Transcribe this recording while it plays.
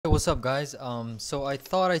What's up guys? So I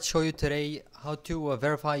thought I'd show you today how to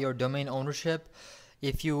verify your domain ownership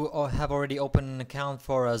if you have already opened an account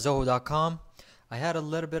for Zoho.com. I had a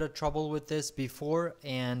little bit of trouble with this before,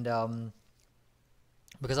 and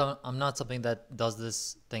because I'm not something that does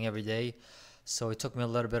this thing every day, so it took me a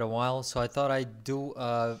little bit of a while. So I thought I'd do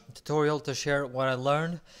a tutorial to share what I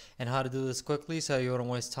learned and how to do this quickly so you don't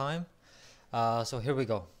waste time. So here we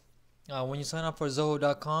go. When you sign up for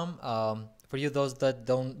Zoho.com, for you those that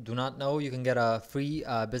do not know, you can get a free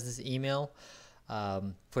business email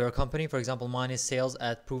for your company. For example, mine is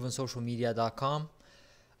sales@provensocialmedia.com.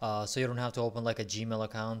 So you don't have to open like a Gmail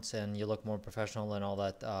account and you look more professional and all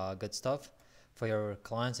that good stuff for your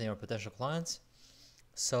clients and your potential clients.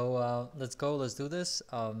 So let's do this.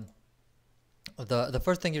 The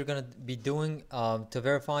first thing you're gonna be doing to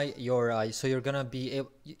verify your so you're gonna be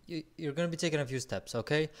taking a few steps.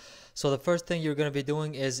 Okay, so the first thing you're gonna be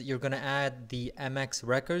doing is you're gonna add the MX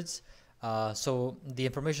records. So the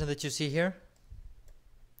information that you see here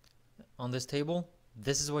on this table,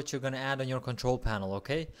 this is what you're gonna add on your control panel.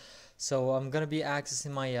 Okay, so I'm gonna be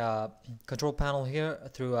accessing my control panel here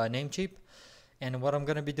through Namecheap, and what I'm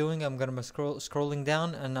gonna be doing, I'm gonna be scrolling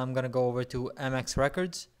down, and I'm gonna go over to MX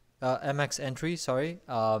records. MX entry, sorry.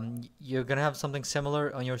 You're gonna have something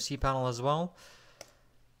similar on your cPanel as well.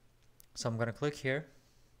 So I'm gonna click here.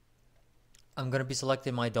 I'm gonna be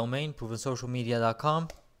selecting my domain, provensocialmedia.com.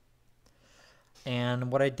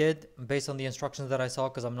 And what I did, based on the instructions that I saw,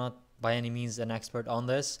 because I'm not by any means an expert on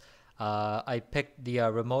this, I picked the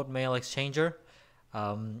remote mail exchanger,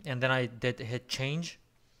 and then I did hit change.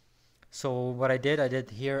 So what I did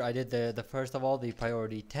the first of all, the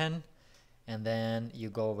priority 10. And then you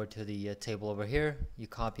go over to the table over here, you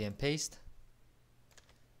copy and paste,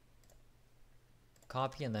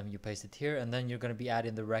 and then you paste it here, and then you're going to be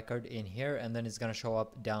adding the record in here, and then it's going to show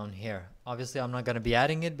up down here. Obviously I'm not going to be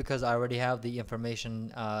adding it because I already have the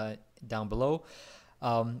information down below.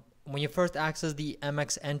 When you first access the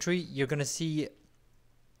MX entry, you're going to see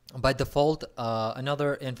by default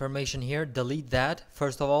another information here. Delete that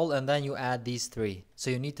first of all, and then you add these three. So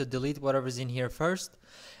you need to delete whatever's in here first,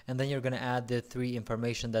 and then you're going to add the three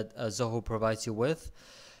information that Zoho provides you with.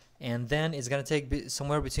 And then it's going to take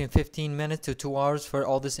somewhere between 15 minutes to 2 hours for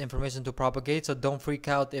all this information to propagate. So don't freak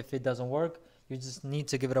out if it doesn't work. You just need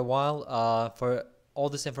to give it a while for all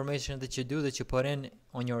this information that you put in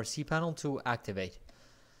on your cPanel to activate.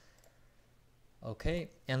 Okay,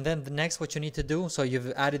 and then the next, what you need to do, so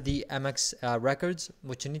you've added the MX records.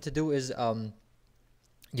 What you need to do is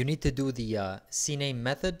you need to do the CNAME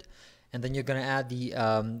method, and then you're gonna add the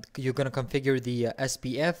you're gonna configure the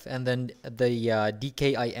SPF and then the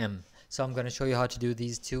DKIM. So I'm gonna show you how to do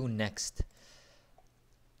these two next.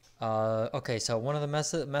 Okay, so one of the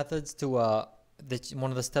methods to one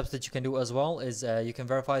of the steps that you can do as well is you can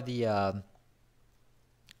verify the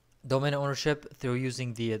domain ownership through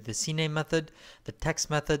using the CNAME method, the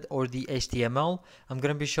text method, or the HTML. I'm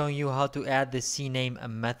going to be showing you how to add the CNAME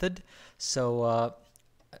method. So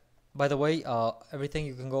by the way, everything,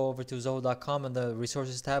 you can go over to Zoho.com and the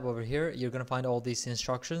resources tab over here. You're going to find all these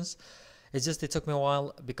instructions. It's just, it took me a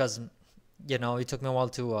while because, you know, it took me a while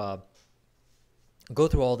to go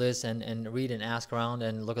through all this and read and ask around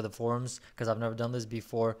and look at the forums, because I've never done this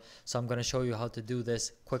before. So I'm going to show you how to do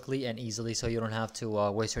this quickly and easily so you don't have to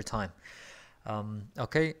waste your time.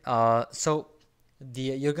 Okay, so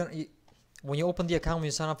when you open the account, when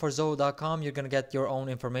you sign up for Zoho.com, you're going to get your own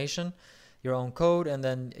information, your own code, and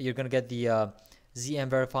then you're going to get the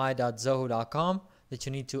zmverify.zoho.com that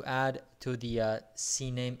you need to add to the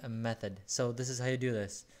CNAME method. So this is how you do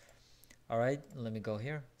this. Alright, let me go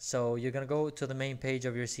here. So you're going to go to the main page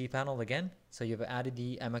of your cPanel again. So you've added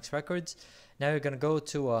the MX records. Now you're going to go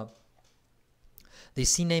to the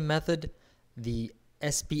CNAME method, the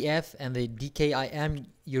SPF, and the DKIM.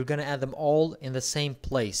 You're going to add them all in the same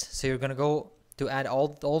place. So you're going to go to add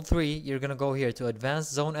all three. You're going to go here to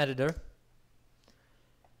Advanced Zone Editor.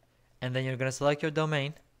 And then you're going to select your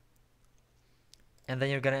domain. And then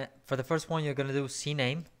you're going to, for the first one, you're going to do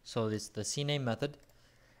CNAME. So it's the CNAME method.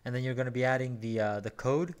 And then you're going to be adding the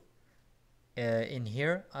code in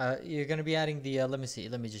here. You're going to be adding the let me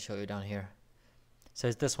just show you down here. So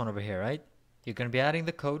it's this one over here, right? You're going to be adding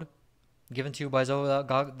the code given to you by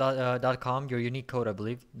Zoho.com, your unique code, I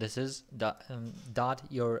believe. This is dot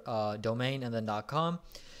your domain and then .com.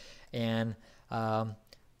 And I've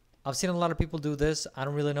seen a lot of people do this. I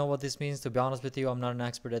don't really know what this means, to be honest with you. I'm not an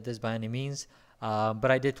expert at this by any means, but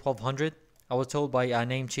I did 1200. I was told by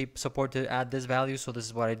Namecheap support to add this value, so this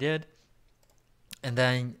is what I did. And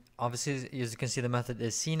then obviously, as you can see, the method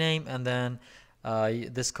is CNAME, and then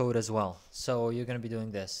this code as well. So you're going to be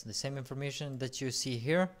doing this. The same information that you see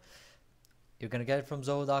here, you're going to get it from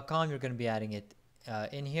Zoho.com. You're going to be adding it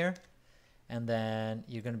in here, and then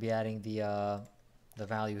you're going to be adding the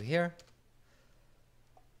value here.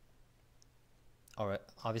 Alright,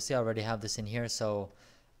 obviously I already have this in here, so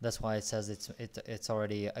that's why it says it's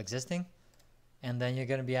already existing. And then you're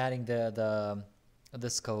going to be adding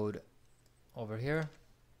this code over here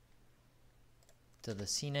to the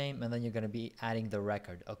CNAME, and then you're going to be adding the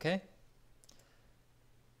record. Okay,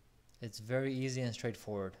 it's very easy and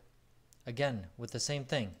straightforward. Again, with the same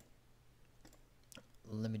thing.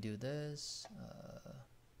 Let me do this.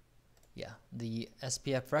 Yeah, the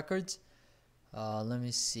SPF records. Let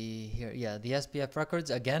me see here. Yeah, the SPF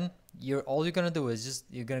records. Again, all you're gonna do is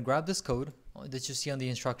you're gonna grab this code that you see on the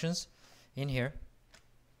instructions in here,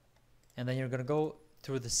 and then you're gonna go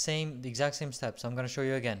through the exact same steps. I'm gonna show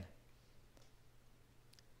you again.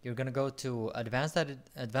 You're gonna go to Advanced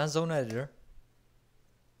Zone Editor,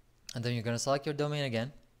 and then you're gonna select your domain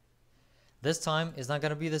again. This time it's not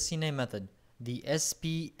gonna be the CNAME method. The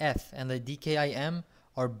SPF and the DKIM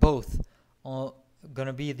are both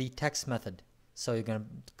gonna be the text method. So you're gonna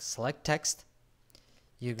select text.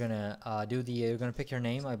 You're gonna you're gonna pick your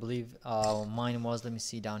name. I believe mine was, let me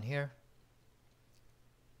see down here.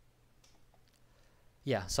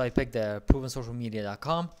 Yeah, so I picked the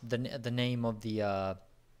provensocialmedia.com, the name of the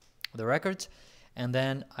records, and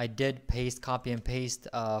then I did copy and paste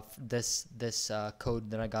this code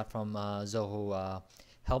that I got from Zoho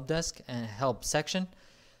help desk and help section.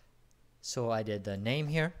 So I did the name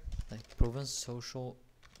here, like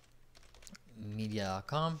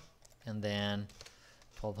provensocialmedia.com, and then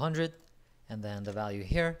 1200, and then the value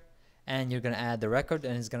here, and you're gonna add the record,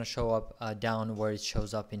 and it's gonna show up down where it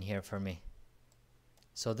shows up in here for me.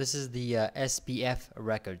 So this is the SPF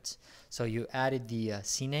records. So you added the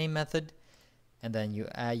CNAME method, and then you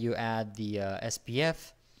add the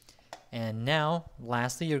SPF, and now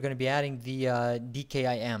lastly you're going to be adding the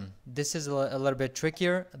DKIM. This is a little bit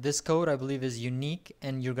trickier. This code I believe is unique,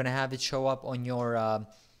 and you're going to have it show up on your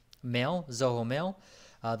mail, Zoho mail.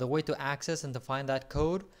 The way to access and to find that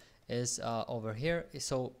code is over here.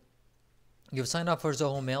 So you've signed up for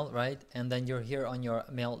Zoho mail, right? And then you're here on your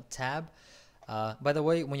mail tab. By the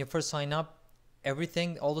way, when you first sign up,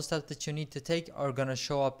 everything, all the steps that you need to take are gonna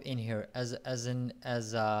show up in here as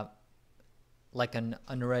like an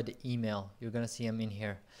unread email. You're gonna see them in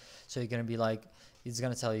here. So you're gonna be like, it's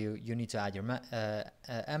gonna tell you need to add your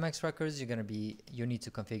MX records. You need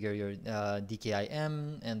to configure your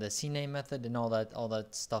DKIM and the CNAME method and all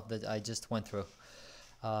that stuff that I just went through.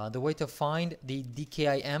 The way to find the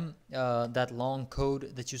DKIM, that long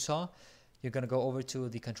code that you saw, you're gonna go over to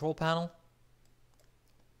the control panel.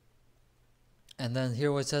 And then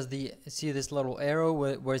here where it says see this little arrow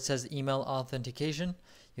where it says email authentication,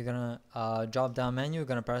 you're gonna drop down menu, you're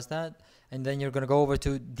gonna press that, and then you're gonna go over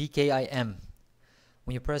to DKIM.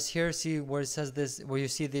 When you press here, see where it says this, where you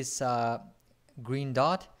see this green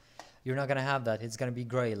dot, you're not gonna have that. It's gonna be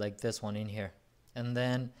gray like this one in here. And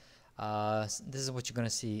then this is what you're gonna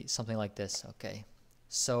see, something like this. Okay,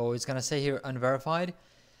 so it's gonna say here unverified.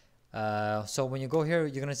 So when you go here,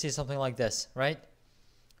 you're gonna see something like this, right?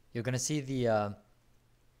 You're gonna see the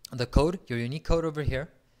code, your unique code over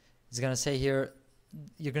here. It's gonna say here,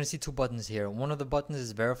 you're gonna see two buttons here. One of the buttons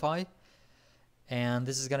is verify, and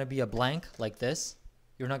this is gonna be a blank like this.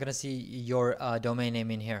 You're not gonna see your domain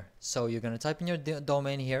name in here. So you're gonna type in your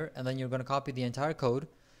domain here, and then you're gonna copy the entire code,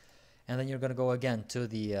 and then you're gonna go again to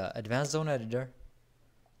the Advanced Zone Editor.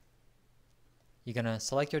 You're gonna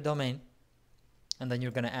select your domain, and then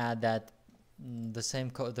you're gonna add that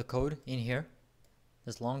the code in here.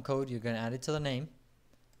 This long code, you're going to add it to the name.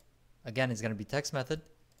 Again, it's going to be text method.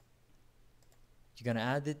 You're going to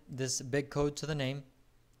add this big code to the name,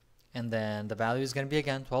 and then the value is going to be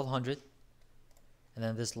again 1200. And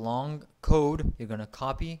then this long code, you're going to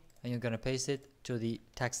copy and you're going to paste it to the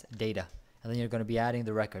text data, and then you're going to be adding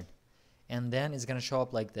the record, and then it's going to show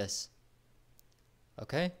up like this.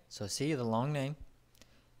 Okay, so see the long name,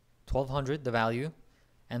 1200, the value,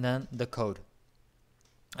 and then the code.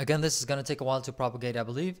 Again, this is going to take a while to propagate, I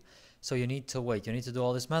believe, so you need to wait. You need to do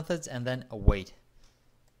all these methods and then wait.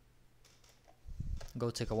 Go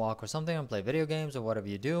take a walk or something and play video games or whatever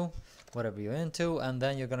you do, whatever you're into, and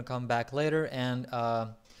then you're going to come back later, and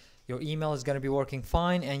your email is going to be working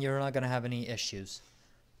fine and you're not going to have any issues.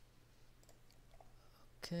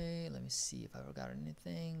 Okay, let me see if I forgot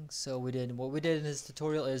anything. So what we did in this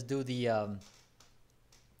tutorial is do the add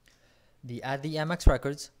the MX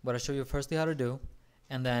records, what I show you firstly how to do.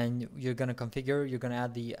 And then you're going to configure, you're going to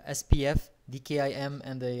add the SPF DKIM,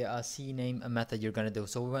 and the CNAME method you're going to do.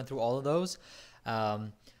 So we went through all of those.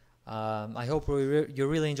 I hope you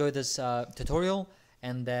really enjoyed this tutorial,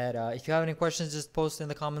 and that if you have any questions, just post in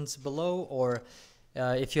the comments below, or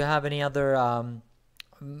if you have any other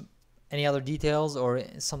details or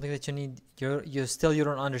something that you need, you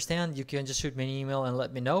don't understand, you can just shoot me an email and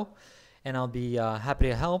let me know, and I'll be happy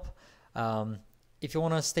to help. If you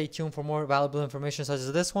want to stay tuned for more valuable information such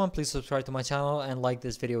as this one, please subscribe to my channel and like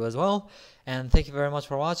this video as well. And thank you very much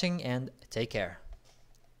for watching, and take care.